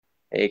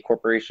a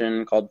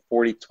corporation called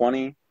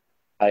 4020.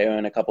 I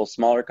own a couple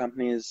smaller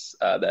companies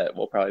that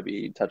we'll probably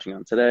be touching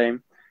on today.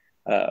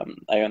 I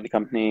own the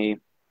company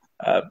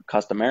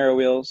Custom Aero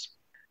Wheels.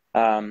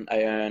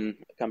 I own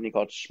a company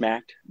called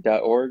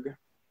Schmacked.org.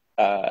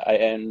 I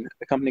own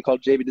a company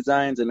called JB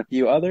Designs and a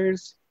few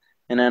others.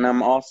 And then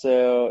I'm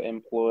also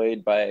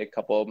employed by a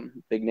couple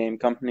big name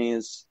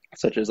companies,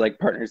 such as like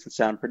Partners in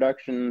Sound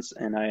Productions,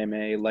 and I am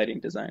a lighting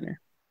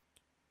designer.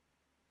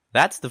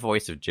 That's the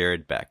voice of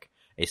Jared Beck,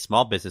 a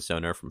small business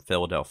owner from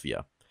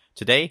Philadelphia.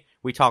 Today,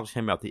 we talked to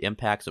him about the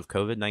impacts of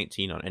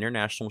COVID-19 on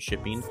international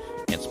shipping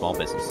and small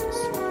businesses.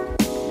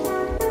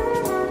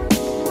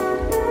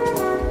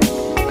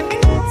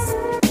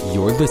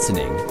 You're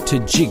listening to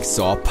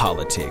Jigsaw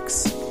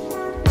Politics.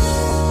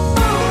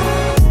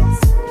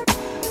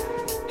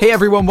 Hey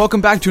everyone,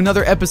 welcome back to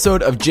another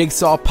episode of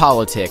Jigsaw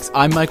Politics.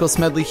 I'm Michael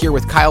Smedley here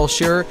with Kyle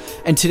Shearer,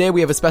 and today we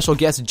have a special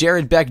guest,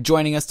 Jared Beck,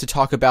 joining us to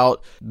talk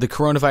about the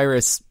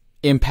coronavirus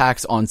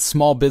impacts on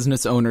small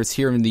business owners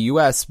here in the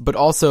U.S., but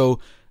also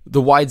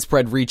the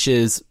widespread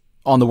reaches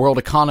on the world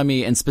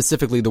economy and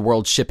specifically the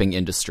world shipping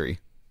industry.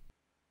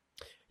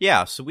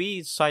 Yeah, so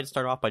we decided to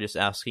start off by just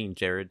asking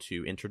Jared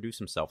to introduce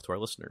himself to our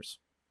listeners.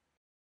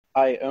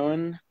 I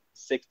own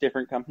 6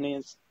 different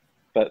companies,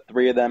 but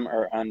 3 of them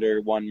are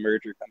under one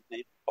merger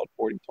company called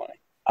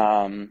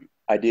 4020.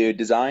 I do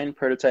design,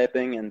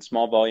 prototyping, and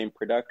small volume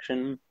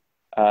production,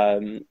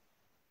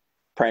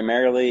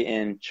 primarily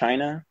in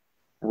China,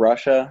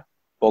 Russia,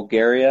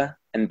 Bulgaria,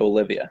 and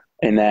Bolivia.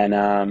 And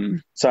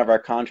then some of our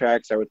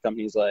contracts are with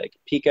companies like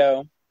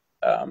Pico,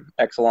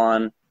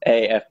 Exelon,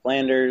 AF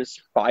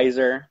Flanders,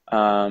 Pfizer,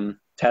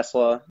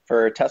 Tesla.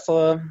 For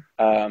Tesla,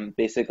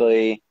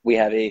 basically we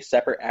have a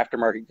separate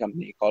aftermarket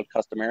company called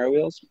Custom Aero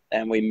Wheels,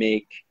 and we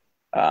make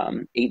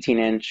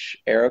 18-inch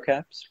aero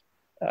caps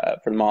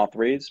for the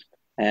Model 3s,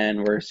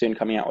 and we're soon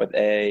coming out with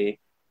a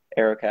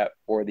aero cap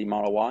for the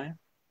Model Y.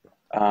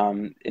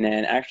 And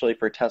then actually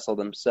for Tesla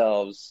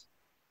themselves,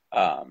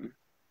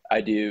 I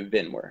do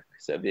VIN work,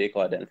 so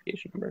vehicle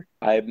identification number.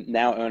 I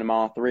now own a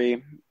Model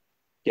 3,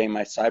 getting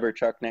my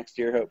Cybertruck next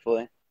year,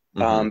 hopefully.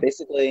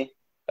 Basically,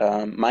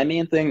 my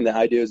main thing that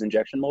I do is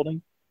injection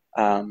molding.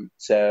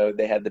 So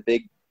they have the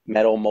big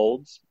metal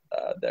molds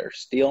that are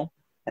steel,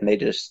 and they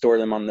just store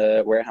them on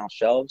the warehouse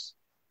shelves.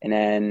 And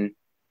then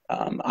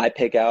I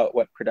pick out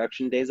what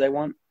production days I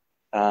want.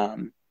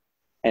 And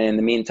in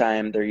the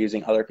meantime, they're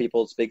using other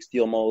people's big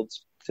steel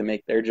molds to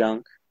make their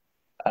junk.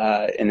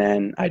 And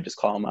then I just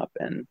call them up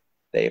and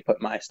they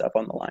put my stuff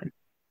on the line,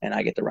 and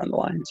I get to run the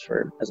lines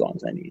for as long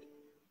as I need.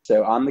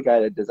 So I'm the guy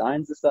that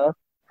designs the stuff,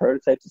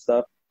 prototypes the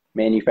stuff,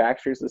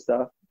 manufactures the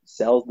stuff,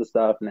 sells the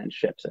stuff, and then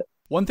ships it.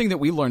 One thing that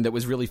we learned that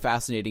was really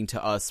fascinating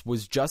to us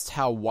was just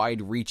how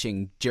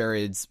wide-reaching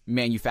Jared's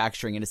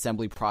manufacturing and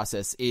assembly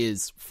process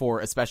is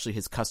for especially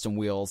his custom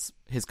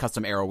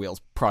Aero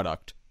Wheels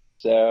product.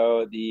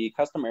 So the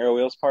custom Aero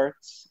Wheels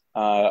parts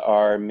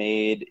are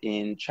made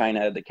in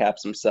China, the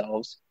caps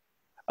themselves.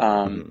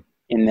 And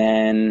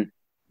then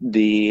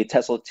the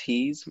Tesla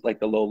T's, like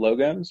the little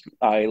logos,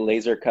 I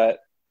laser cut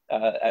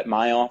at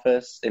my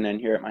office and then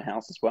here at my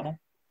house as well.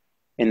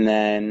 And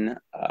then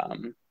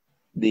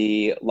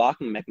the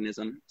locking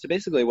mechanism. So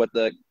basically what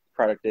the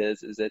product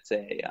is it's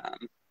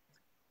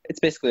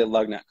basically a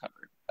lug nut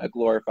cover, a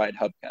glorified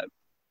hubcap.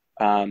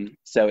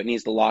 So it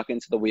needs to lock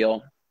into the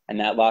wheel, and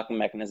that locking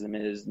mechanism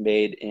is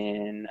made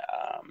in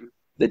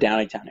the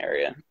Downingtown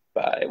area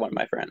by one of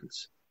my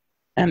friends,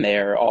 and they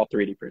are all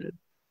 3D printed.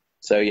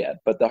 So yeah,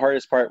 but the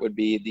hardest part would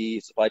be the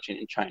supply chain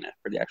in China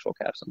for the actual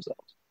caps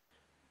themselves.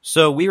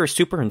 So we were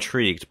super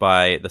intrigued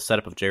by the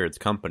setup of Jared's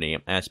company,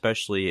 and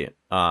especially in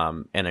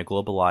a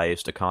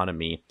globalized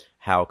economy,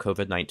 how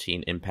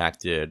COVID-19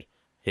 impacted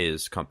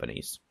his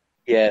companies.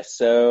 Yeah,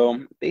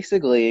 so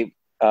basically,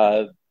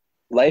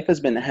 life has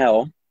been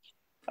hell,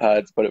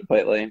 to put it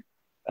politely,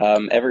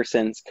 ever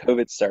since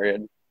COVID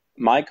started.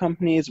 My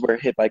companies were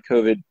hit by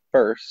COVID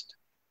first,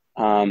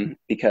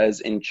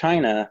 because in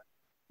China,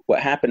 what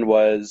happened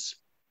was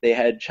they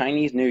had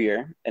Chinese New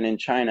Year, and in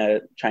China,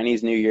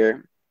 Chinese New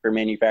Year for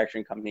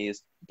manufacturing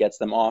companies gets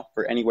them off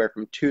for anywhere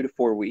from 2 to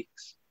 4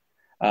 weeks.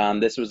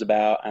 This was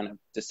about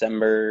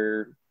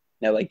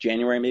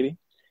January maybe.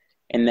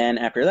 And then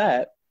after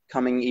that,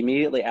 coming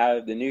immediately out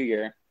of the new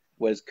year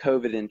was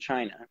COVID in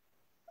China.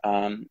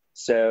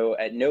 So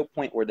at no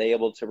point were they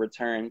able to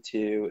return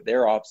to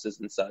their offices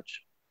and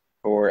such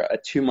for a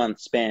 2-month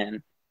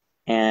span.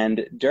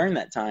 And during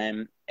that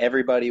time,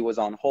 everybody was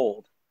on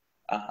hold.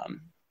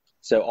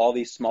 So all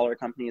these smaller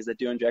companies that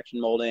do injection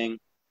molding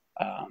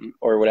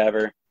or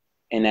whatever,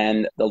 and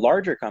then the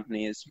larger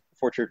companies,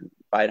 Fortune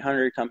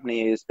 500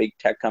 companies, big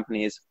tech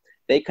companies,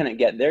 they couldn't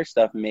get their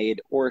stuff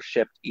made or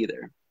shipped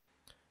either.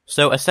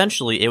 So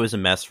essentially, it was a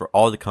mess for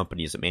all the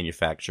companies that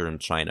manufacture in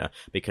China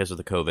because of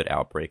the COVID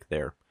outbreak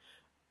there.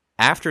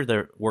 After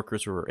the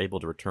workers were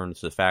able to return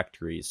to the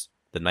factories,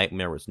 the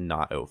nightmare was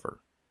not over.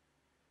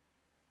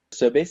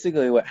 So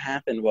basically what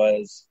happened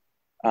was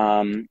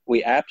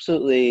we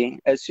absolutely,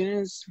 as soon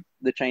as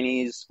the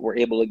Chinese were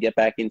able to get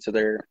back into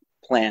their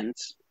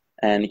plants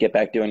and get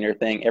back doing your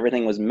thing.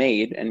 Everything was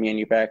made and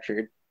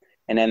manufactured.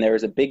 And then there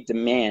was a big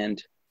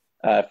demand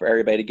for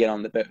everybody to get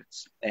on the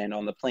boats and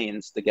on the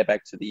planes to get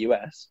back to the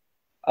U.S.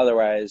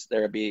 Otherwise,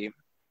 there would be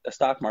a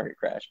stock market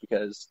crash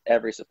because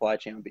every supply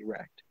chain would be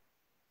wrecked.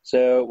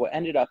 So what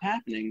ended up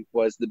happening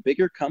was the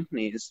bigger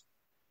companies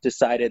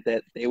decided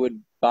that they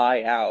would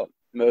buy out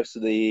most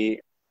of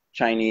the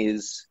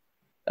Chinese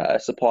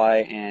supply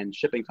and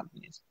shipping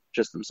companies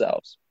just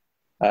themselves.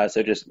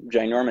 So just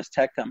ginormous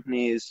tech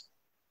companies.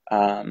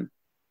 And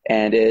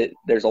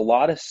there's a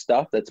lot of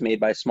stuff that's made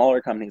by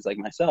smaller companies like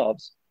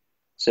myself.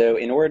 So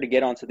in order to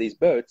get onto these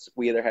boats,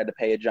 we either had to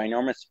pay a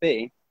ginormous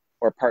fee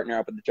or partner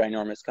up with a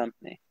ginormous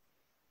company.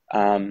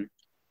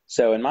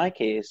 So in my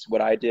case,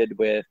 what I did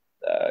with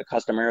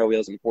Custom Aero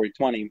Wheels in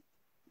 4020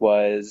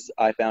 was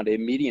I found a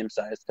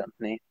medium-sized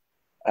company.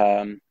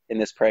 In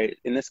this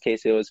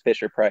case, it was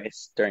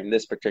Fisher-Price during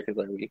this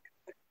particular week.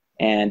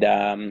 And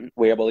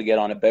we were able to get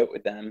on a boat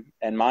with them.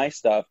 And my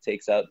stuff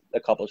takes out a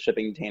couple of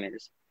shipping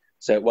containers.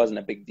 So it wasn't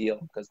a big deal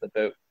because the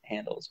boat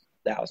handles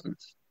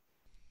thousands.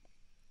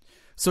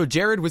 So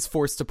Jared was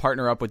forced to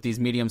partner up with these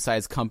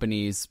medium-sized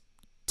companies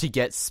to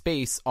get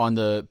space on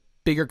the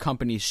bigger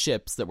companies'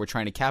 ships that were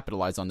trying to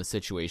capitalize on the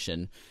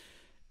situation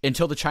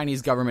until the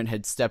Chinese government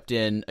had stepped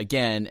in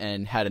again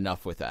and had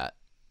enough with that.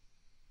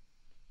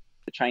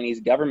 The Chinese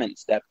government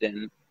stepped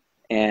in,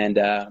 and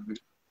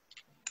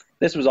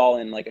this was all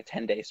in like a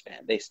 10-day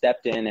span. They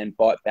stepped in and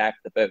bought back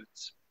the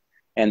boats,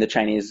 and the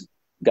Chinese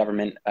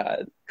government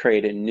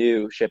created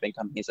new shipping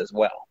companies as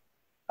well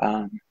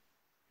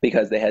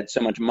because they had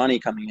so much money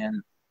coming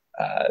in.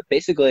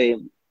 Basically,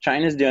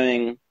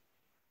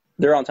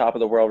 they're on top of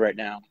the world right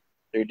now.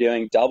 They're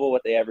doing double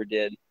what they ever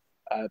did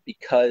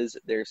because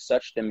there's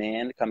such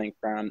demand coming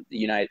from the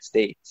United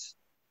States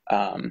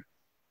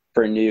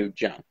for new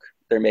junk.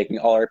 They're making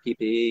all our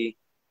PPE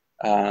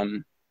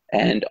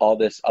and all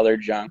this other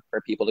junk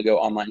for people to go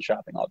online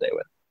shopping all day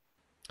with.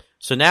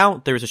 So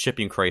now there is a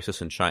shipping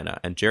crisis in China,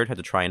 and Jared had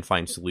to try and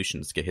find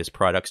solutions to get his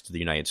products to the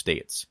United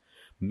States.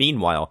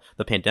 Meanwhile,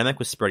 the pandemic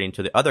was spreading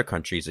to the other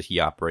countries that he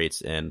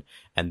operates in,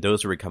 and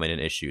those were becoming an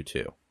issue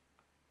too.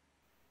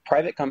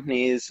 Private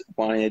companies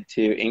wanted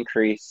to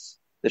increase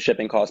the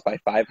shipping cost by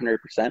 500%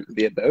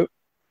 via boat.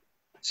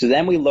 So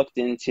then we looked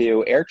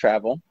into air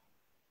travel,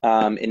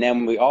 and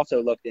then we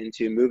also looked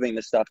into moving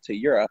the stuff to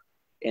Europe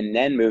and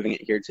then moving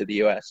it here to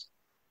the US.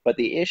 But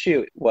the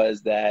issue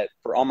was that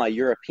for all my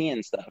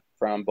European stuff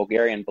from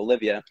Bulgaria and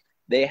Bolivia,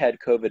 they had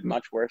COVID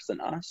much worse than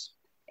us.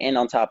 And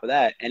on top of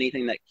that,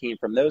 anything that came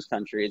from those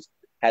countries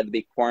had to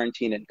be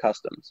quarantined in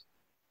customs.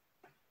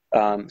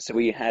 So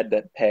we had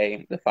to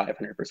pay the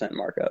 500%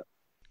 markup.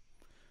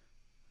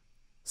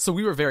 So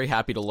we were very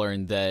happy to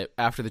learn that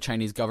after the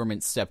Chinese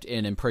government stepped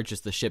in and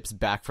purchased the ships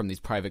back from these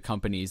private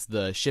companies,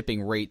 the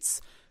shipping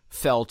rates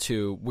fell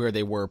to where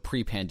they were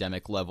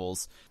pre-pandemic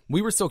levels.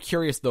 We were so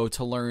curious, though,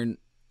 to learn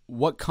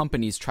what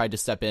companies tried to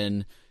step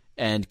in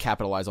and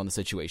capitalize on the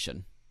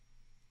situation.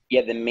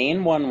 Yeah, the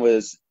main one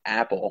was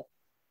Apple.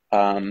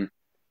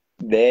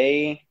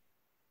 The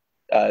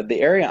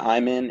area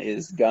I'm in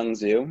is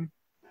Guangzhou.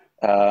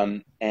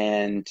 But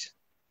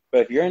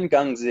if you're in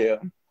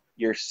Guangzhou,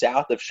 you're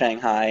south of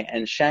Shanghai,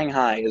 and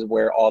Shanghai is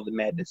where all the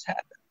madness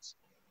happens.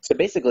 So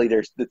basically,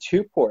 there's the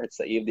two ports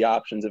that you have the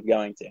options of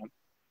going to.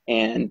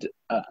 And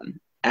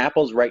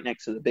Apple's right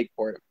next to the big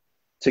port.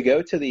 To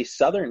go to the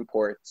southern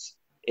ports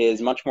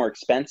is much more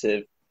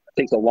expensive. It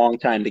takes a long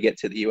time to get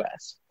to the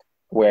U.S.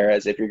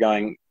 Whereas if you're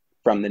going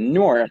from the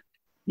north,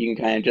 you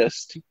can kind of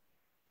just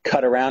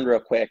cut around real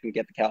quick and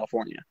get to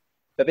California.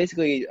 But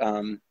basically,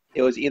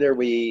 it was either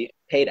we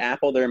paid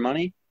Apple their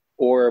money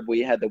or we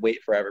had to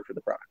wait forever for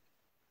the product.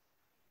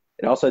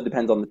 It also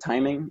depends on the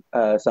timing.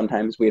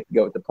 Sometimes we have to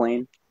go with the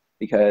plane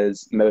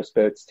because most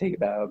boats take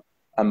about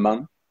a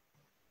month.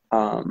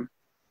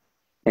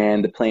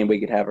 And the plane, we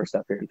could have our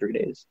stuff here in 3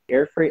 days.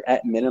 Air freight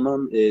at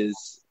minimum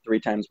is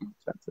 3 times more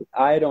expensive.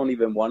 I don't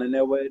even want to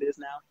know what it is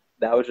now.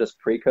 That was just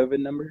pre-COVID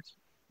numbers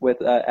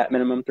with at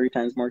minimum 3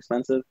 times more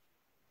expensive.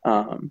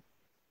 I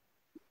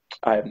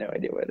have no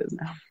idea what it is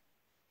now.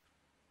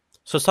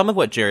 So some of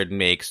what Jared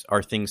makes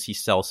are things he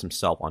sells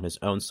himself on his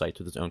own site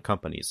with his own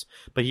companies,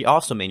 but he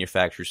also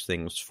manufactures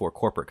things for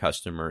corporate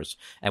customers,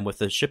 and with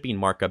the shipping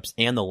markups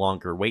and the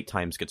longer wait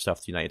times to get stuff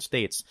to the United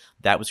States,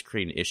 that was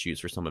creating issues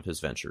for some of his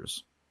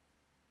ventures.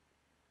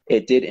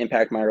 It did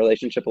impact my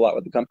relationship a lot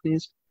with the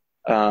companies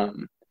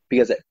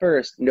because at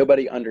first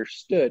nobody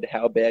understood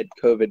how bad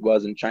COVID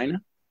was in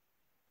China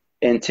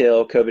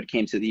until COVID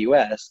came to the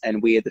US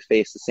and we had to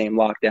face the same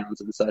lockdowns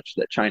and such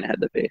that China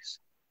had to face.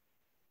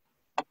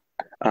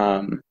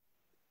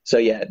 So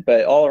yeah,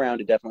 but all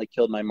around it definitely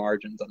killed my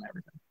margins on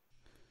everything.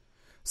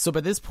 So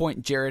by this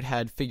point, Jared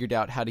had figured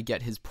out how to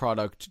get his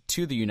product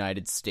to the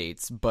United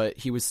States, but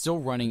he was still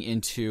running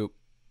into...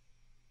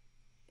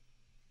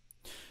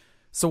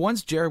 So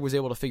once Jared was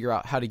able to figure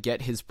out how to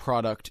get his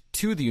product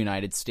to the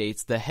United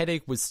States, the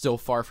headache was still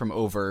far from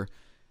over,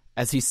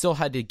 as he still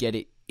had to get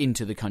it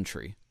into the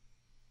country.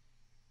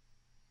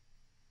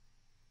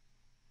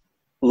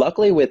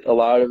 Luckily, with a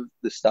lot of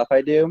the stuff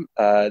I do,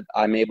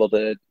 I'm able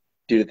to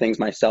do things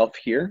myself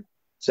here.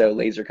 So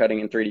laser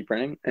cutting and 3D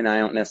printing, and I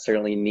don't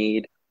necessarily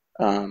need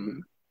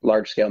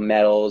large scale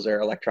metals or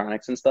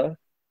electronics and stuff.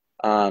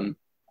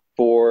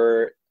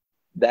 For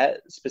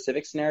that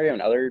specific scenario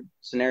and other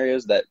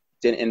scenarios that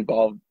didn't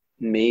involve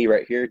me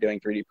right here doing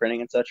 3D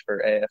printing and such for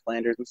AF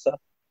Flanders and stuff,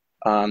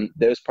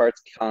 those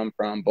parts come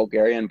from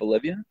Bulgaria and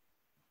Bolivia.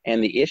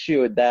 And the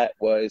issue with that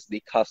was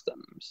the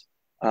customs.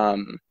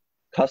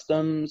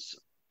 Customs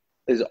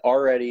is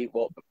already,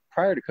 well,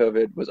 prior to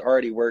COVID, was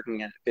already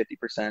working at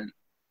 50%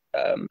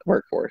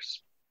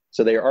 workforce.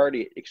 So they're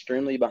already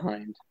extremely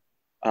behind.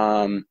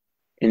 And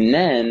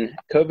then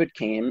COVID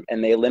came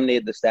and they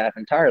eliminated the staff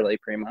entirely,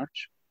 pretty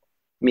much.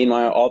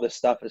 Meanwhile, all this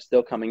stuff is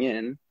still coming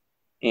in,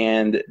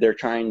 and they're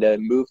trying to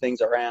move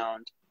things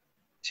around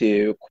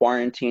to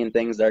quarantine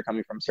things that are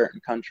coming from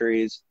certain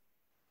countries.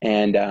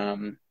 And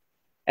I'm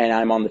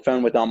on the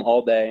phone with them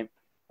all day.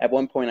 At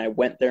one point, I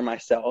went there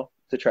myself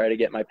to try to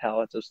get my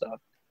pallets of stuff.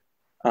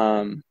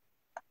 And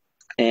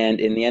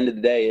in the end of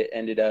the day, it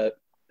ended up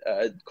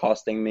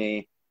costing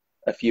me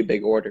a few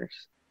big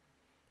orders.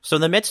 So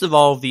in the midst of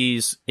all of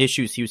these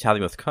issues he was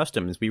having with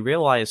customs, we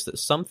realized that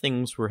some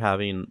things were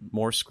having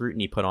more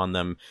scrutiny put on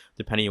them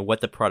depending on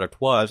what the product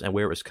was and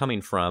where it was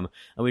coming from.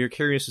 And we were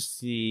curious to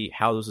see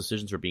how those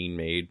decisions were being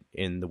made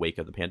in the wake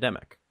of the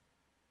pandemic.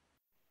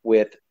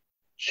 With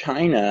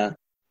China,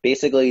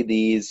 basically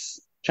these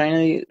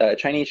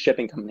Chinese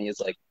shipping companies,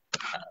 like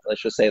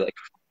let's just say like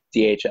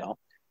DHL,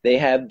 they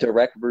have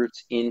direct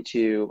routes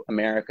into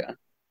America,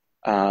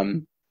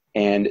 and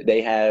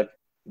they have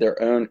their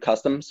own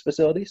customs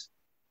facilities.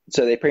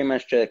 So they pretty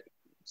much just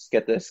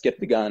skip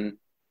the gun,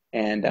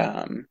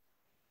 and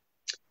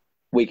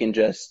we can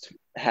just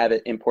have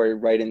it imported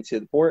right into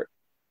the port,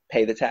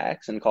 pay the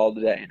tax, and call it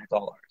a day, and it's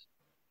all ours.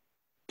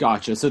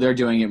 Gotcha. So they're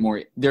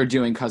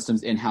doing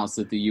customs in-house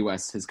that the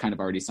U.S. has kind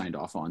of already signed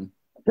off on.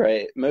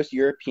 Right. Most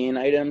European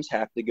items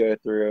have to go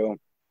through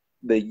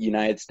the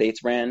United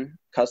States ran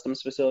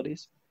customs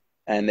facilities,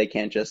 and they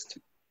can't just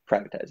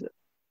privatize it.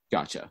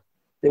 Gotcha.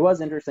 It was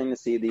interesting to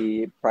see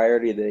the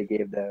priority they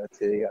gave, though,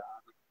 to the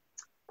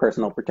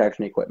personal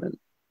protection equipment.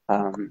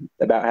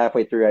 About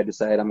halfway through, I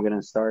decided I'm going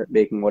to start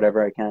making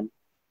whatever I can.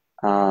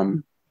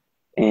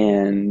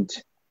 And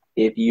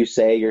if you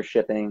say you're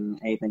shipping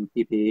anything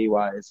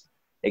PPE-wise,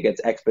 it gets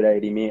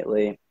expedited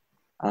immediately,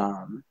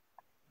 and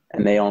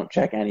they don't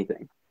check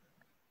anything.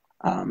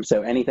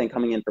 So anything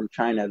coming in from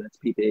China that's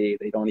PPE,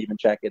 they don't even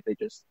check it. They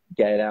just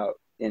get it out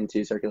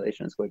into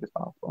circulation as quick as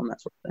possible and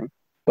that sort of thing.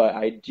 But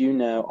I do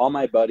know all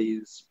my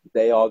buddies,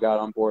 they all got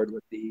on board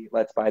with the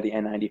let's buy the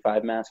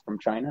N95 mask from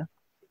China.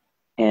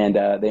 And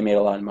they made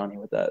a lot of money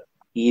with that.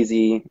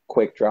 Easy,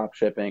 quick drop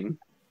shipping,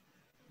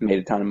 made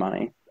a ton of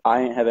money.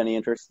 I didn't have any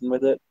interest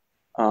with it,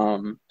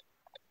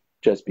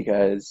 just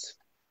because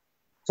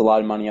it's a lot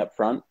of money up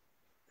front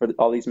for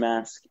all these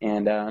masks,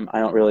 and I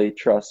don't really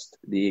trust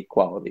the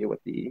quality with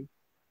the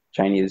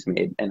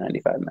Chinese-made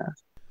N95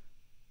 mask.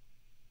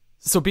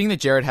 So being that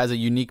Jared has a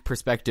unique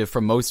perspective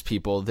from most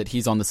people, that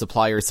he's on the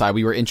supplier side,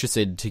 we were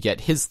interested to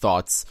get his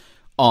thoughts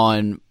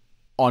on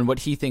what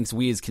he thinks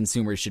we as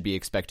consumers should be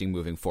expecting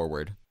moving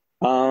forward.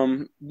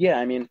 Yeah,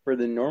 I mean, for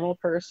the normal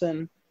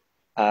person,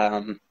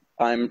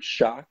 I'm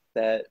shocked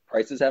that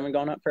prices haven't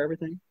gone up for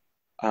everything,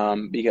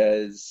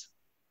 because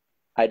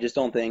I just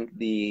don't think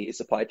the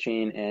supply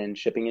chain and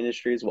shipping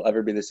industries will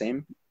ever be the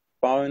same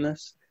following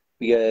this,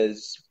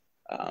 because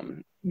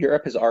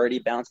Europe has already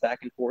bounced back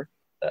and forth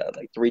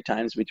like 3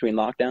 times between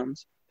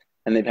lockdowns,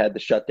 and they've had to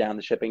shut down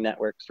the shipping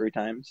networks 3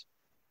 times.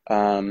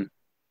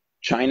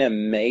 China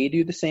may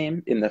do the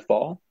same in the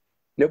fall.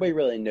 Nobody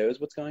really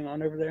knows what's going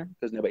on over there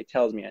because nobody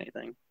tells me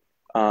anything.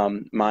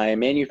 My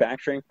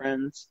manufacturing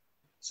friends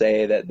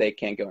say that they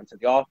can't go into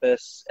the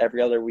office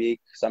every other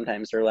week.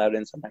 Sometimes they're allowed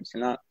in, sometimes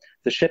they're not.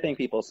 The shipping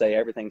people say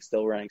everything's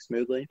still running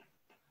smoothly.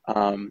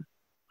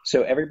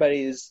 So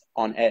everybody's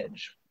on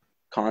edge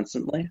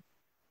constantly.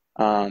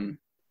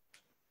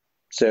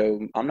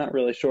 So I'm not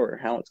really sure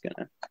how it's going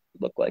to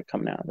look like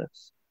coming out of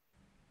this.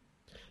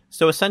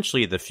 So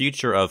essentially, the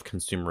future of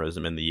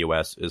consumerism in the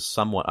U.S. is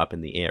somewhat up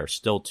in the air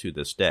still to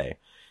this day.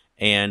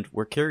 And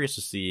we're curious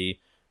to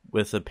see,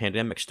 with the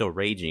pandemic still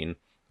raging,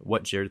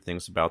 what Jared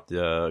thinks about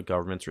the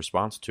government's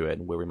response to it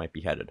and where we might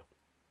be headed.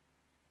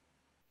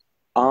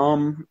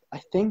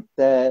 I think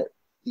that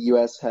the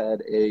U.S.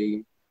 had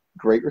a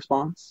great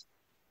response.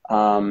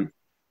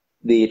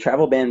 The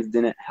travel bans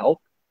didn't help.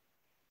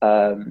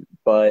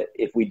 But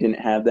if we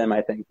didn't have them,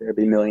 I think there'd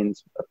be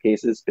millions of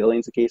cases,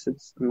 billions of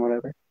cases, and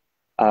whatever.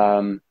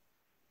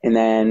 And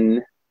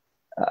then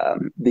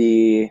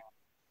the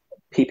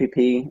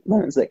PPP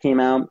loans that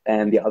came out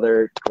and the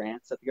other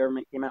grants that the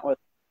government came out with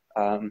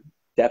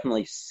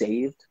definitely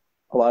saved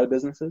a lot of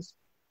businesses.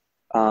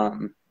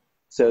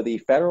 So the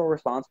federal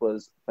response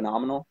was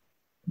phenomenal.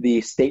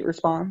 The state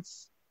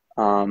response,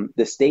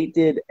 the state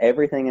did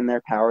everything in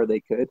their power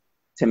they could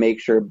to make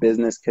sure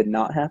business could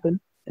not happen,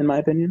 in my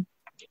opinion.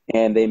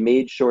 And they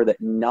made sure that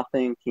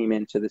nothing came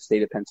into the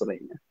state of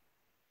Pennsylvania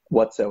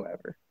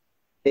whatsoever.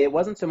 it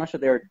wasn't so much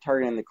that they were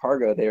targeting the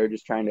cargo. They were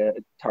just trying to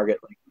target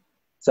like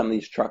some of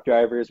these truck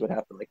drivers would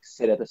have to like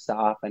sit at a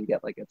stop and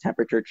get like a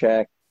temperature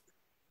check,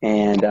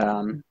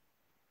 and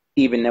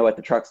even though at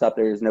the truck stop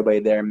there's nobody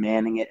there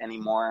manning it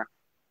anymore.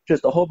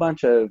 Just a whole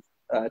bunch of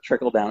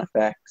trickle down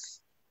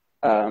effects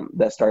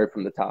that started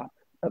from the top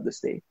of the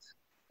states.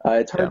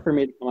 It's hard for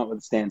me to come up with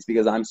a stance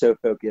because I'm so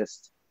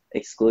focused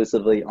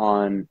exclusively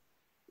on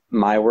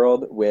my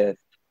world with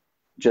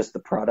just the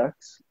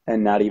products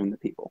and not even the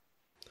people.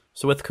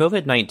 So with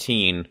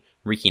COVID-19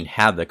 wreaking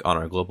havoc on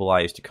our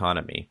globalized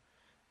economy,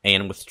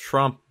 and with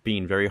Trump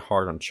being very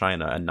hard on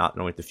China and not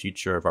knowing what the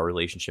future of our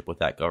relationship with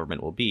that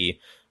government will be,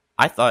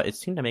 I thought it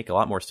seemed to make a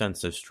lot more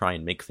sense to try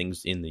and make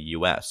things in the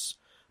U.S.,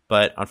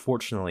 but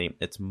unfortunately,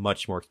 it's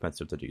much more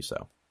expensive to do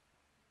so.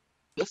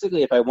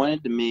 Basically, if I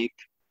wanted to make,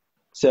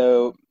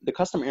 so the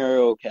custom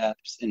aero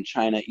caps in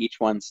China, each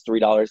one's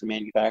 $3 to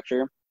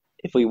manufacture.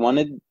 If we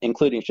wanted,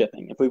 including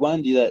shipping, if we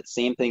wanted to do that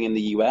same thing in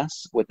the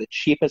U.S. with the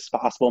cheapest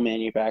possible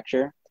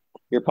manufacturer,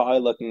 you're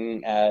probably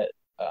looking at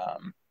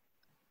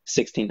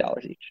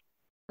 $16 each.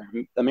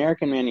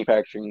 American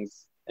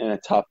manufacturing's in a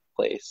tough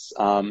place.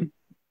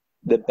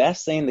 The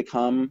best thing to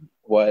come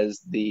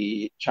was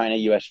the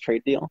China-U.S.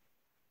 trade deal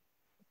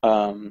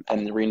and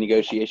the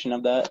renegotiation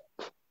of that.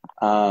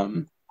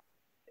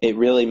 It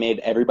really made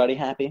everybody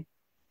happy.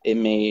 It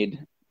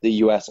made the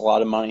U.S. a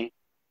lot of money,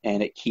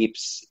 and it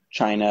keeps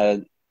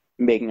China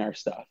making our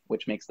stuff,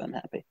 which makes them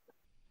happy.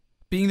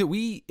 Being that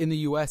we in the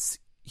U.S.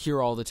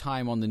 hear all the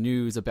time on the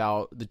news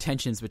about the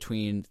tensions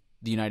between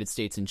the United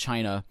States and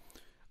China,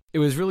 it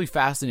was really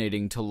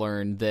fascinating to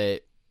learn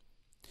that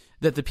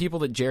the people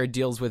that Jared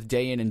deals with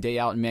day in and day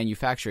out in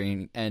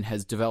manufacturing and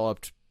has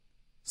developed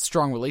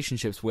strong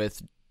relationships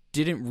with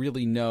didn't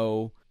really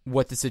know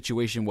what the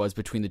situation was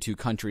between the two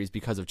countries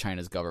because of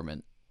China's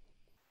government.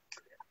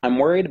 I'm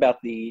worried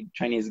about the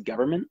Chinese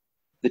government.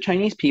 The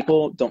Chinese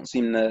people don't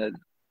seem to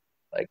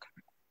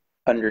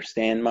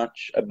understand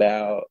much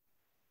about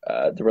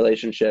the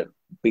relationship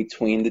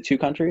between the two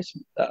countries,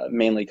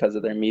 mainly because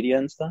of their media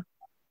and stuff.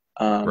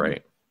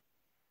 Right.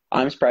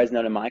 I'm surprised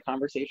none of my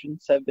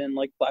conversations have been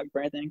flagged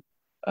for anything,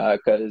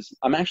 because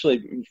I'm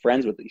actually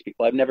friends with these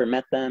people. I've never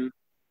met them,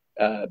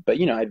 but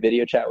I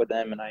video chat with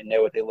them, and I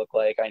know what they look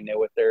like. I know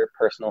what their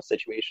personal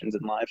situations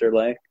and lives are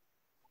like.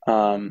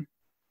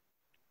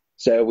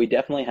 So we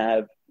definitely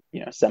have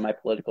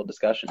semi-political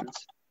discussions,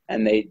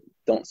 and they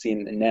don't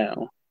seem to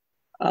know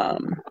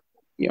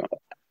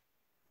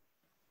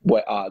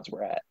what odds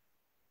we're at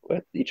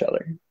with each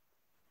other.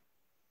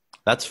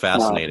 That's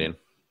fascinating.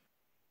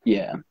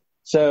 Yeah.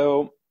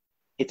 So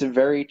it's a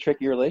very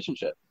tricky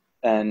relationship,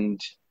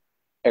 and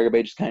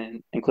everybody just kind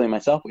of, including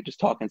myself, we just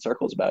talk in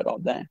circles about it all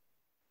day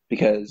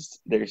because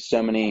there's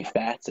so many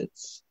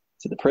facets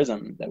to the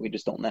prism that we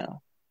just don't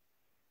know.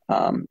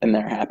 And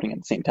they're happening at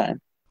the same time.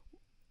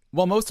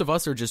 Well, most of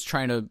us are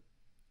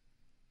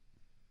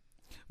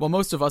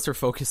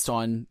focused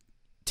on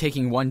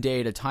taking one day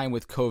at a time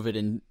with COVID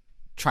and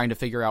trying to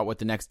figure out what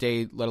the next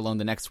day, let alone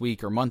the next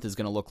week or month, is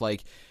going to look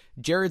like.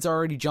 Jared's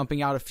already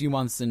jumping out a few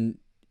months and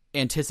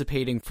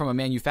anticipating from a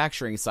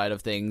manufacturing side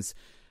of things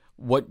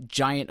what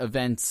giant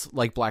events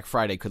like Black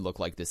Friday could look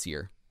like this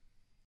year.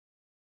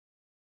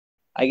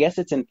 I guess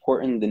it's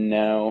important to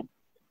know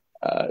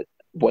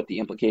what the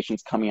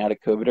implications coming out of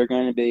COVID are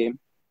going to be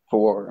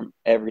for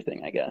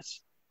everything, I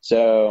guess.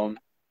 So,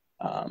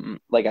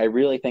 I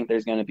really think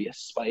there's going to be a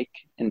spike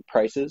in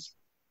prices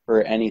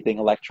for anything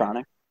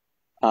electronic.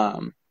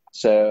 In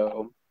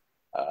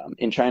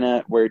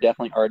China, we're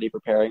definitely already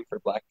preparing for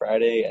Black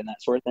Friday and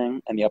that sort of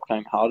thing and the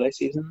upcoming holiday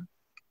season.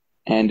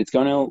 And it's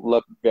going to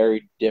look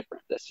very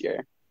different this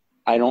year.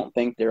 I don't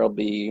think there will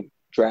be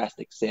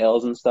drastic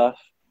sales and stuff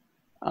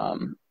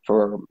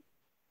for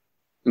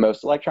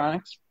most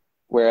electronics,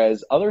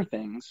 whereas other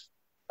things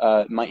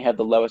might have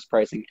the lowest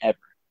pricing ever.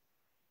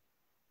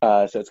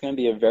 So it's going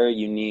to be a very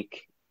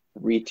unique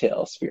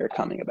retail sphere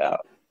coming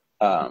about.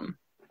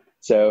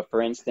 So,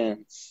 for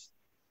instance,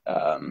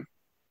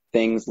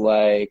 things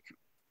like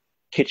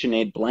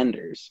KitchenAid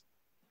blenders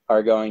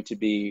are going to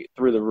be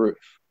through the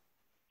roof,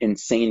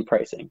 insane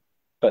pricing.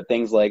 But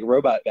things like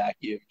robot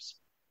vacuums,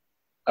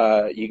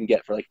 you can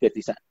get for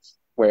 50 cents,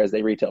 whereas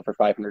they retail for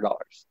 $500,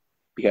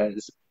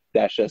 because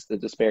that's just the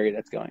disparity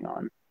that's going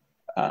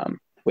on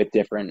with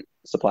different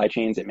supply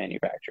chains and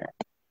manufacturing.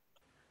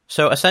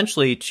 So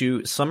essentially,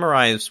 to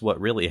summarize what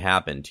really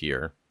happened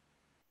here.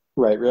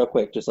 Right, real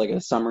quick, just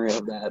a summary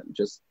of that,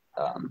 just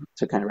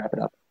to kind of wrap it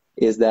up,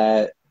 is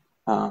that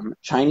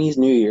Chinese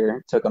New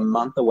Year took a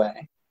month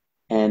away,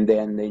 and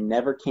then they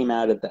never came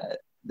out of that.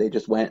 They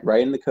just went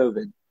right into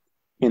COVID.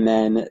 And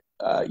then,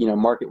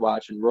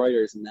 MarketWatch and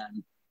Reuters and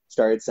them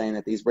started saying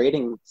that these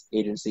ratings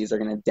agencies are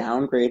going to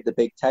downgrade the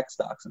big tech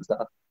stocks and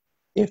stuff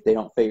if they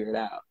don't figure it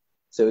out.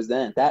 So it was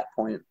then at that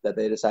point that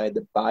they decided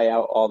to buy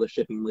out all the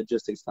shipping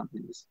logistics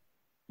companies.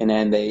 And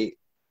then they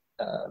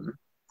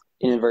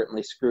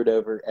inadvertently screwed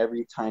over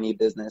every tiny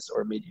business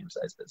or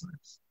medium-sized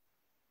business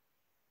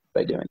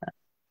by doing that.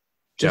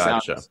 Just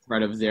out of the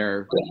spread of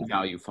their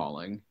value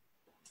falling.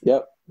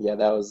 Yep. Yeah,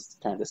 that was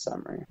kind of the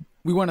summary.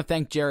 we want to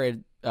thank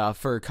Jared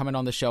for coming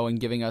on the show and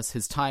giving us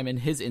his time and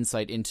his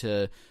insight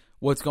into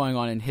what's going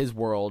on in his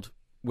world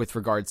with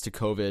regards to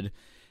COVID.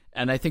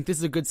 And I think this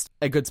is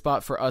a good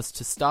spot for us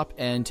to stop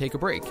and take a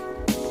break.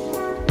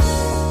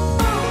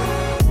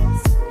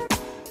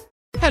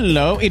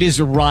 Hello, it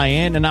is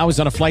Ryan, and I was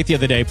on a flight the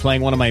other day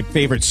playing one of my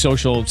favorite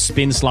social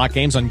spin slot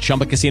games on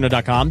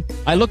ChumbaCasino.com.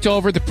 I looked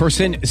over at the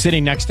person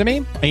sitting next to me,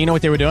 and you know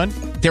what they were doing?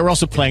 They were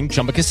also playing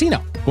Chumba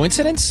Casino.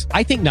 Coincidence?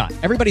 I think not.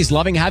 Everybody's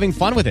loving having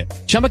fun with it.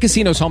 Chumba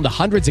Casino is home to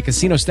hundreds of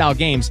casino-style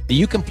games that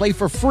you can play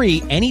for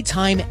free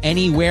anytime,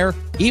 anywhere,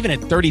 even at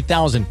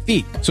 30,000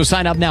 feet. So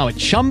sign up now at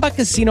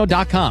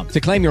ChumbaCasino.com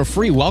to claim your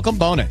free welcome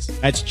bonus.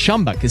 That's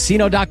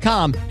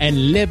ChumbaCasino.com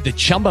and live the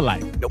Chumba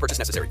life. No purchase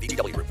necessary.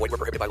 VGW. Void where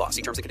prohibited by law.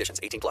 See terms and conditions.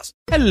 18+.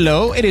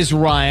 Hello, it is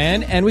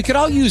Ryan, and we could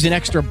all use an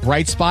extra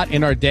bright spot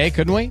in our day,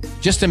 couldn't we?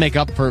 Just to make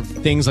up for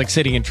things like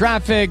sitting in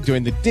traffic,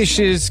 doing the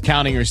dishes,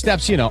 counting your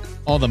steps, you know,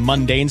 all the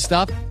mundane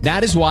stuff.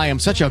 That is why I'm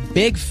such a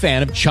big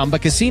fan of Chumba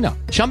Casino.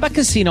 Chumba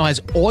Casino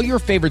has all your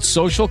favorite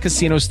social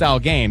casino-style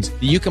games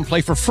that you can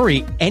play for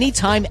free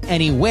anytime,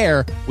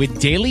 anywhere with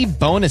daily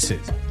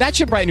bonuses. That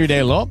should brighten your day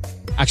a little.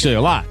 Actually,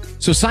 a lot.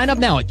 So sign up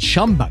now at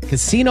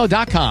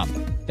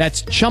ChumbaCasino.com.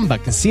 That's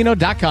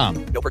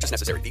ChumbaCasino.com. No purchase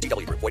necessary.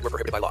 VGW. Void where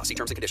prohibited by law. See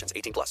terms and conditions.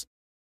 18+.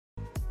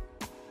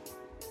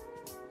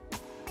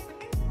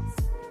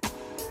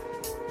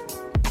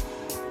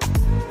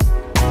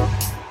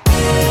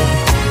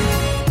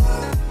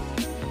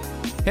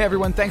 Hey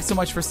everyone, thanks so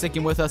much for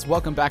sticking with us.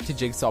 Welcome back to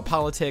Jigsaw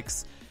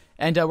Politics.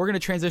 And we're going to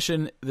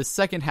transition the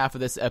second half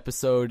of this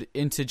episode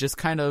into just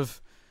kind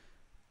of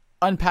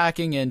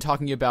unpacking and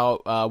talking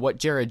about what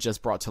Jared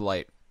just brought to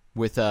light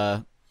with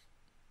the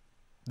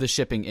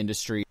shipping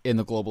industry in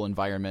the global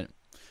environment.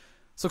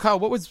 So Kyle,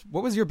 what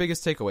was your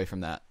biggest takeaway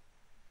from that?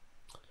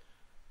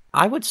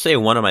 I would say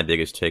one of my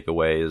biggest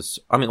takeaways,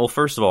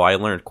 first of all, I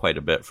learned quite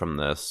a bit from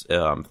this.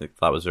 I think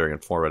that was very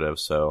informative.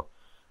 So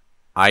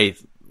I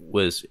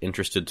was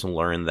interested to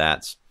learn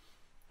that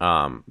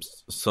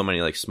so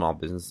many like small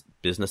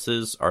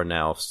businesses are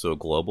now so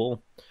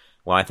global.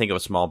 When I think of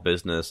a small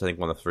business, I think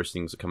one of the first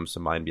things that comes to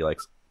mind be like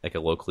a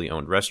locally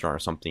owned restaurant or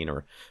something,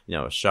 or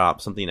a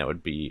shop, something that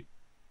would be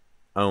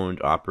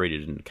owned,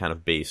 operated, and kind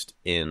of based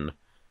in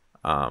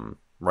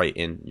right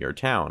in your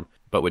town.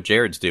 But what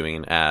Jared's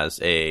doing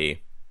as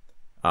a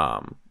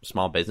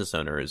small business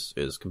owner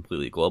is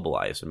completely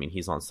globalized. I mean,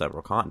 he's on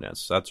several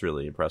continents, so that's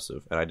really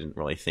impressive. And I didn't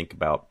really think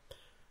about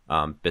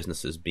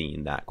businesses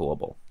being that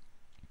global.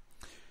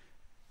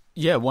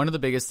 Yeah, one of the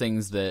biggest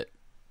things that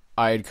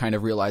I had kind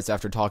of realized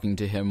after talking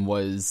to him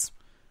was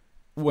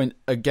when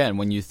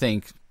you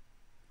think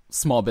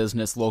small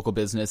business, local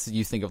business,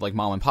 you think of like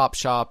mom and pop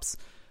shops,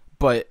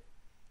 but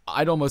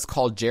I'd almost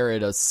call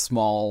Jared a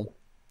small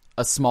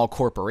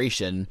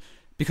corporation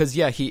because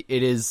it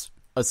is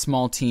a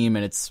small team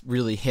and it's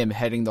really him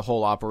heading the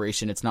whole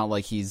operation. It's not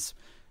like he's,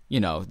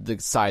 the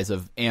size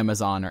of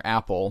Amazon or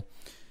Apple,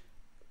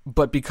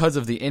 but because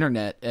of the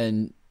internet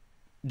and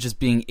just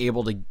being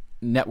able to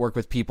network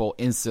with people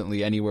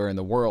instantly anywhere in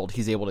the world,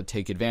 he's able to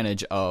take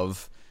advantage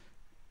of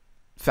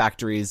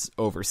factories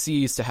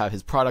overseas to have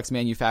his products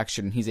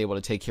manufactured, and he's able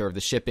to take care of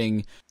the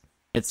shipping.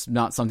 It's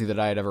not something that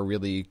I had ever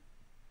really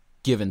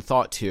given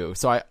thought to.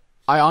 So I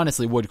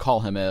honestly would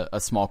call him a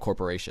small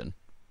corporation.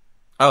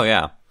 Oh,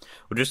 yeah.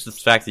 Well, just the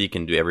fact that he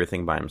can do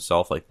everything by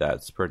himself like that,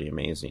 it's pretty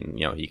amazing.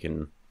 He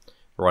can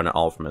run it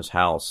all from his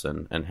house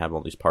and have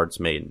all these parts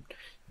made and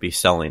be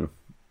selling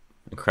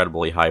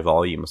incredibly high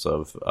volumes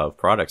of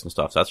products and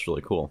stuff. So that's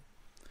really cool.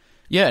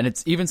 Yeah, and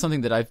it's even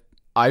something that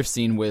I've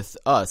seen with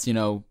us.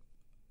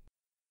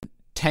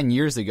 10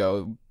 years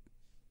ago,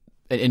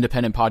 an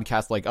independent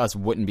podcast like us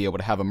wouldn't be able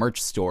to have a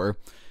merch store.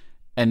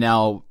 And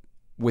now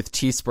with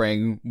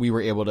Teespring, we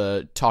were able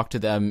to talk to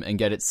them and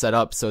get it set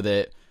up so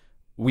that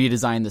we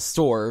design the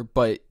store,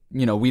 but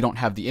we don't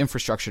have the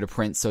infrastructure to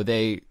print. So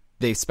they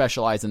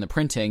specialize in the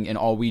printing, and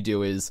all we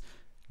do is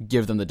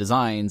give them the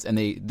designs, and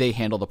they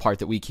handle the part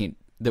that we can't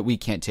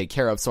take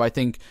care of. So I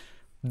think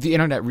the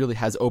internet really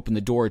has opened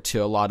the door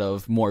to a lot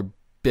of more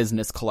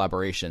business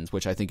collaborations,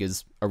 which I think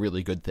is a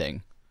really good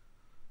thing.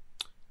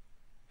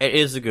 It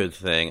is a good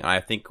thing. I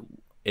think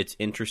it's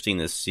interesting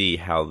to see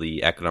how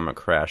the economic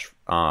crash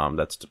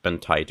that's been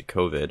tied to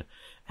COVID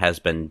has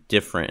been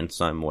different in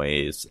some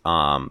ways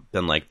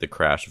than like the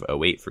crash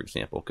of '08, for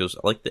example. Because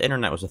like the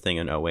internet was a thing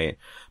in '08,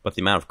 but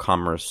the amount of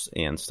commerce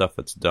and stuff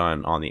that's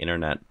done on the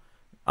internet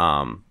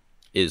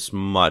is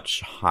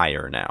much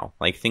higher now.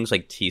 Like things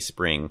like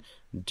Teespring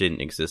didn't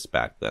exist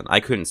back then.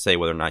 I couldn't say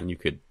whether or not you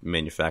could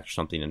manufacture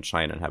something in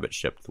China and have it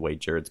shipped the way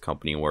Jared's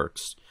company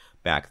works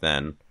back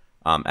then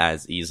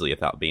as easily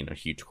without being a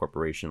huge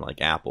corporation like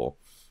Apple.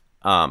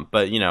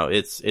 But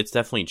it's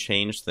definitely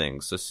changed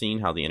things. So seeing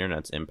how the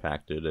internet's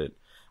impacted it,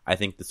 I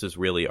think this is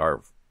really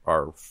our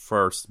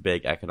first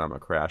big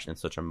economic crash in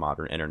such a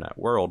modern internet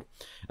world.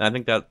 And I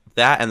think that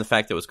and the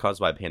fact that it was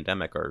caused by a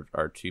pandemic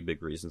are two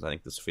big reasons I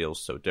think this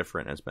feels so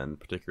different and has been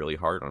particularly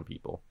hard on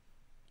people.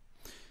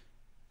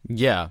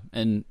 Yeah,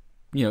 and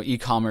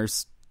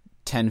e-commerce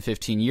 10,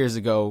 15 years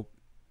ago,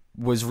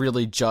 was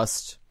really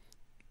just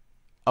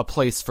a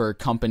place for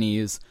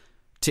companies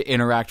to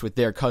interact with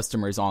their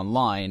customers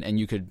online, and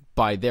you could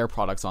buy their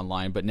products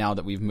online. But now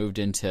that we've moved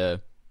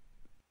into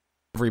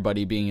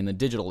everybody being in the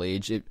digital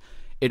age,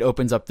 it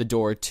opens up the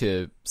door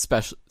to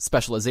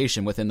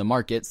specialization within the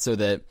market, so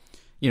that,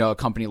 you know, a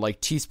company like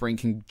Teespring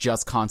can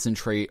just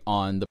concentrate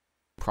on the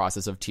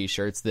process of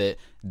t-shirts that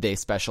they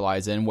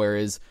specialize in,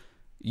 whereas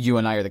you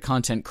and I are the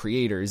content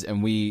creators,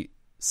 and we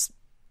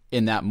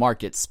in that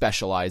market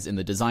specialize in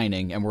the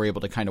designing, and we're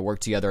able to kind of work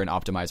together and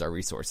optimize our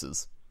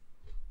resources.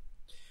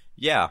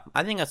 Yeah,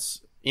 I think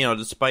that's, you know,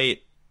 despite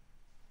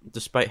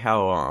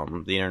how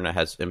the internet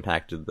has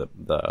impacted the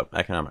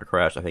economic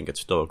crash, I think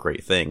it's still a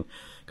great thing.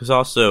 Because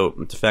also,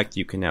 the fact that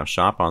you can now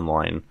shop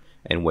online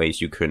in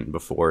ways you couldn't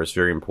before is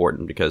very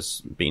important,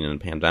 because being in a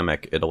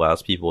pandemic, it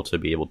allows people to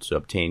be able to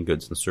obtain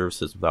goods and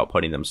services without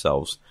putting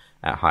themselves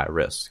at high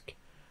risk.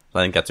 So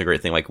I think that's a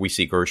great thing. Like, we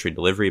see grocery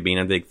delivery being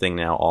a big thing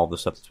now, all the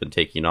stuff that's been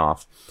taking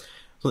off.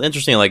 So it's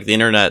interesting, like, the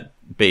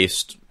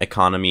internet-based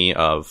economy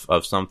of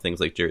some things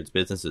like Jared's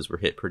businesses were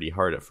hit pretty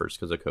hard at first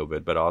because of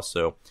COVID, but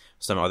also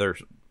some other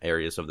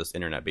areas of this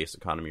internet-based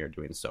economy are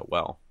doing so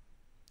well.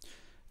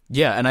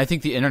 Yeah, and I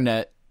think the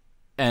internet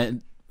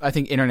and I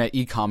think internet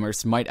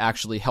e-commerce might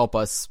actually help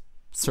us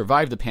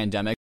survive the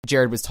pandemic.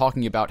 Jared was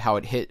talking about how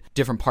it hit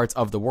different parts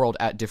of the world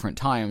at different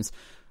times.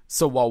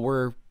 So while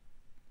we're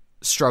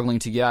struggling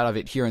to get out of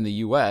it here in the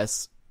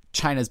US,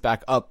 China's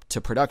back up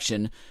to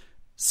production.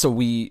 So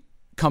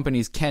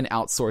companies can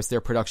outsource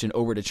their production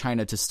over to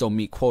China to still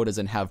meet quotas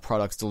and have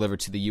products delivered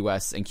to the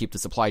US and keep the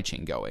supply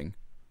chain going.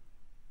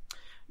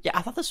 Yeah,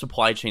 I thought the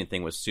supply chain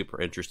thing was super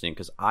interesting,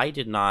 because I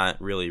did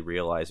not really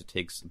realize it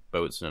takes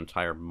boats an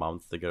entire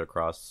month to get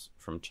across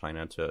from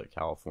China to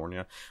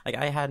California. Like,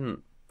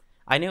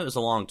 I knew it was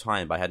a long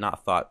time, but I had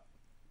not thought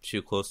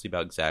too closely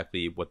about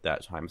exactly what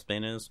that time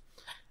span is.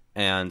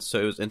 And so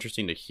it was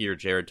interesting to hear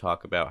Jared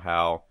talk about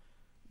how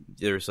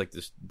there's like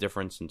this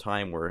difference in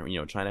time where, you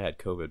know, China had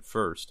COVID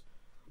first,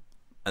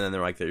 and then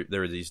there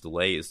were these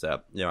delays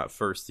that, you know, at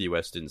first the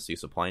U.S. didn't see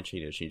supply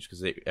chain issues,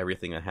 because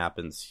everything that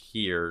happens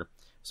here,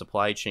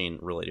 supply chain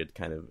related,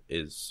 kind of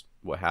is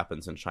what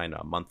happens in China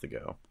a month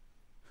ago.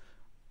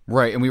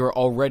 Right, and we were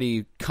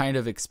already kind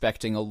of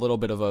expecting a little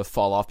bit of a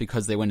fall off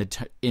because they went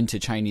into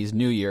Chinese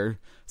New Year,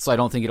 so I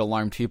don't think it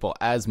alarmed people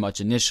as much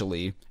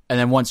initially. And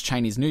then once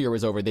Chinese New Year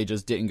was over, they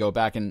just didn't go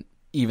back, and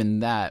even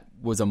that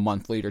was a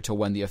month later to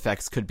when the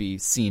effects could be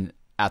seen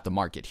at the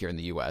market here in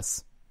the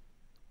U.S.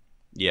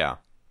 Yeah.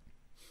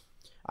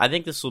 I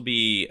think this will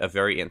be a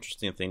very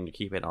interesting thing to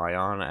keep an eye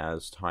on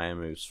as time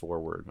moves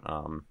forward,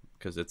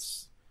 because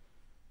it's,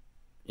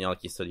 you know,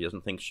 like you said, he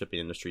doesn't think shipping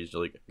industry is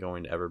really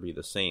going to ever be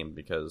the same,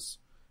 because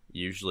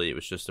usually it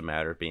was just a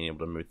matter of being able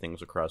to move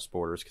things across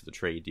borders because of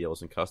trade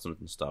deals and customs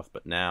and stuff.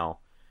 But now,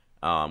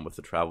 with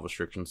the travel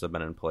restrictions that have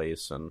been in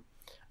place, and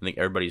I think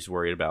everybody's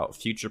worried about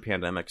future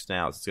pandemics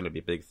now, it's going to be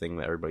a big thing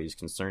that everybody's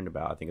concerned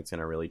about. I think it's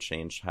going to really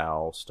change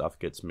how stuff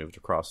gets moved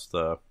across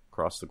the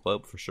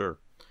globe for sure.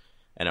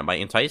 And it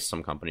might entice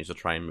some companies to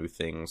try and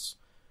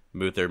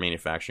move their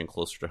manufacturing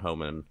closer to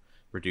home and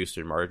reduce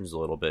their margins a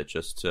little bit,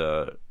 just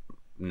to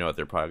know that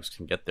their products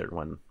can get there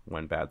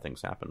when bad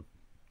things happen.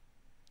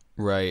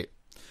 Right.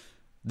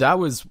 That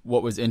was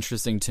what was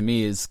interesting to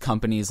me, is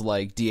companies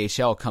like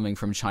DHL coming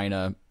from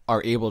China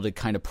are able to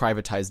kind of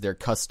privatize their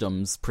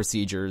customs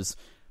procedures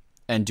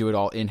and do it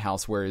all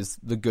in-house, whereas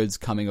the goods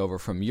coming over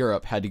from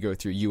Europe had to go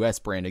through U.S.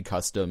 branded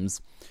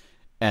customs.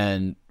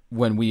 And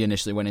when we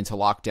initially went into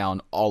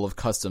lockdown, all of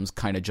customs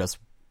kind of just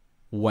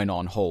went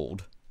on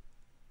hold.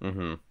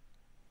 Mm-hmm.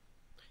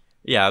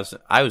 Yeah,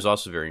 I was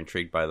also very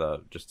intrigued by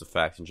the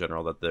fact in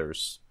general that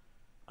there's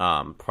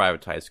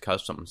privatized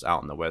customs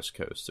out on the West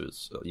Coast. It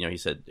was, you know, he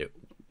said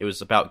it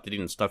was about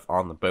getting stuff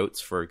on the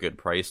boats for a good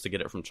price to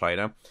get it from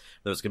China.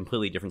 There was a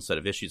completely different set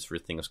of issues for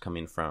things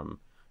coming from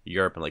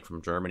Europe and like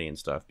from Germany and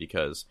stuff,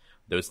 because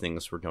those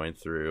things were going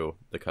through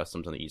the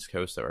customs on the East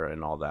Coast that were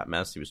in all that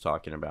mess he was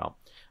talking about.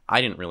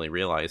 I didn't really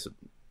realize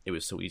it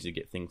was so easy to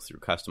get things through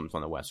customs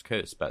on the West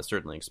Coast, but it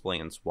certainly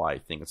explains why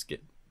things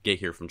get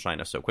here from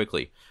China so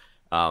quickly,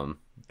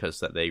 because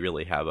that they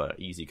really have a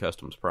easy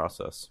customs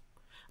process.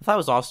 I thought it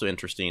was also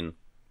interesting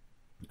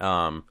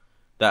that,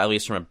 at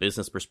least from a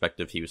business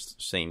perspective, he was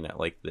saying that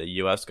like the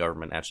U.S.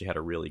 government actually had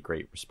a really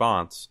great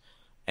response,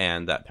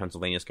 and that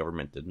Pennsylvania's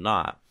government did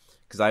not.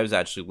 Because I was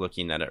actually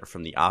looking at it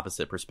from the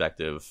opposite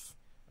perspective,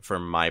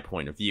 from my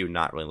point of view,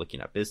 not really looking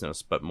at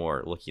business, but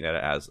more looking at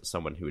it as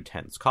someone who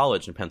attends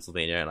college in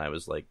Pennsylvania. And I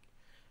was like,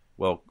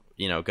 well,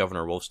 you know,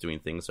 Governor Wolf's doing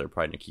things that are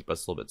probably going to keep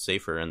us a little bit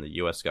safer, and the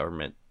U.S.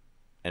 government,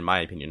 in my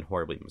opinion,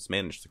 horribly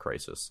mismanaged the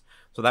crisis.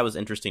 So that was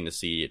interesting to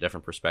see a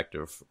different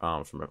perspective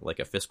from like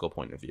a fiscal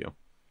point of view.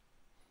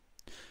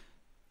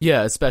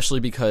 Yeah, especially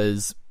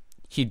because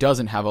he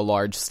doesn't have a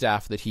large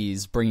staff that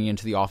he's bringing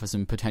into the office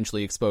and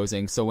potentially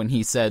exposing. So when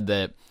he said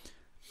that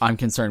I'm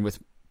concerned with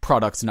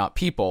products, not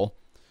people,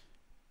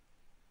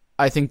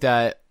 I think he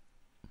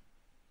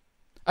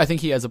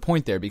has a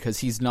point there, because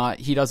he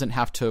doesn't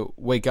have to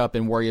wake up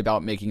and worry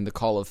about making the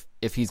call of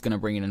if he's going to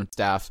bring in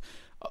staff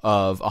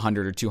of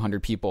 100 or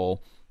 200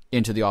 people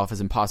into the office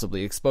and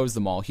possibly expose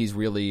them all. He's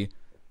really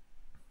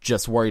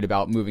just worried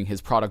about moving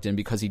his product in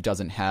because he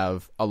doesn't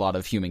have a lot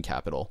of human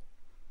capital.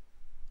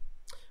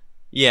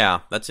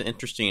 Yeah, that's an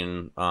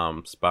interesting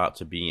spot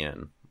to be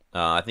in.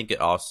 I think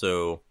it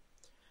also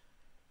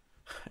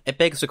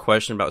begs a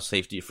question about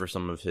safety for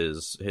some of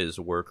his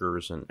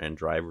workers and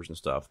drivers and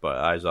stuff. But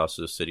I was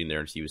also sitting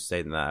there and he was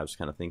saying that. I was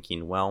kind of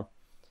thinking, well,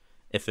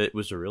 if it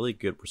was a really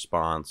good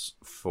response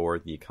for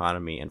the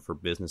economy and for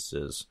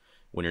businesses,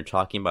 when you're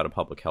talking about a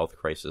public health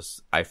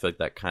crisis, I feel like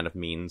that kind of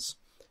means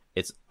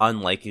it's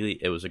unlikely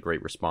it was a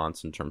great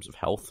response in terms of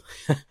health.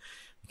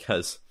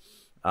 Because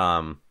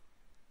when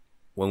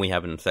we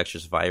have an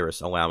infectious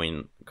virus,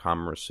 allowing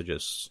commerce to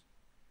just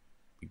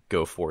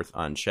go forth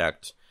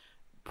unchecked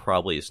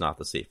probably is not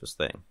the safest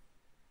thing.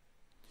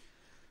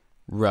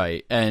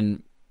 Right.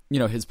 And,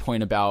 his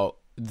point about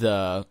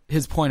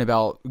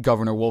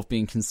Governor Wolf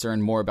being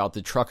concerned more about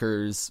the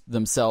truckers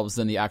themselves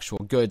than the actual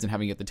goods and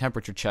having to get the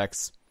temperature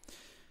checks.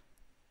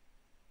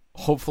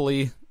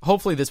 Hopefully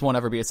this won't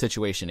ever be a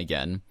situation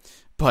again,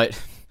 but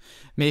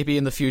maybe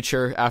in the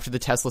future, after the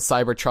Tesla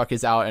Cybertruck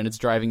is out and it's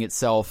driving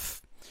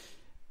itself,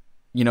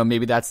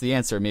 maybe that's the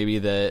answer. Maybe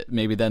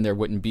then there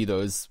wouldn't be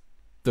those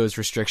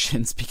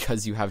restrictions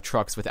because you have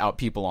trucks without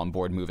people on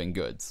board moving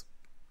goods.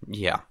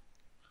 Yeah.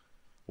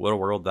 What a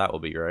world that will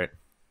be, right?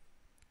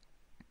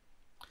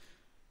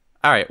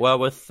 All right. Well,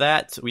 with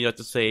that, we'd like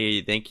to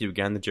say thank you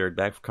again to Jared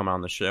Beck for coming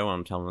on the show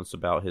and telling us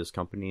about his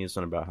companies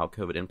and about how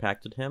COVID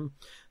impacted him.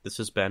 This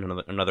has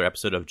been another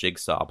episode of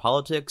Jigsaw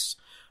Politics.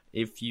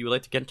 If you would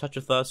like to get in touch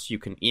with us, you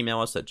can email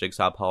us at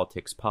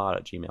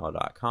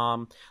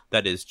jigsawpoliticspod@gmail.com.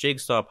 That is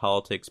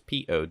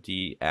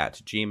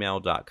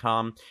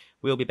jigsawpoliticspod@gmail.com.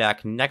 We'll be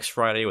back next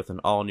Friday with an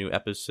all-new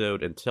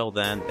episode. Until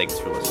then, thanks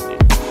for listening.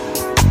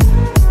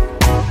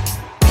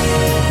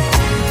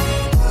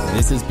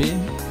 This has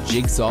been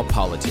Jigsaw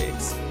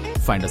Politics.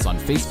 Find us on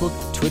Facebook,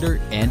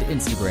 Twitter, and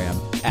Instagram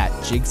at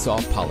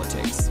Jigsaw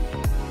Politics.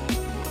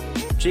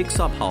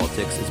 Jigsaw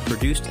Politics is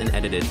produced and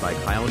edited by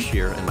Kyle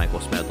Shear and Michael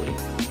Smedley.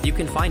 You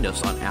can find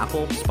us on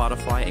Apple,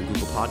 Spotify, and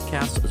Google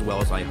Podcasts, as well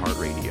as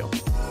iHeartRadio.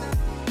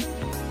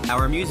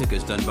 Our music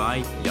is done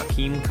by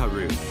Yakim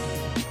Karu.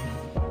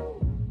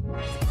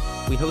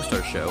 We host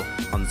our show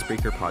on the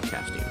Spreaker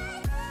Podcasting.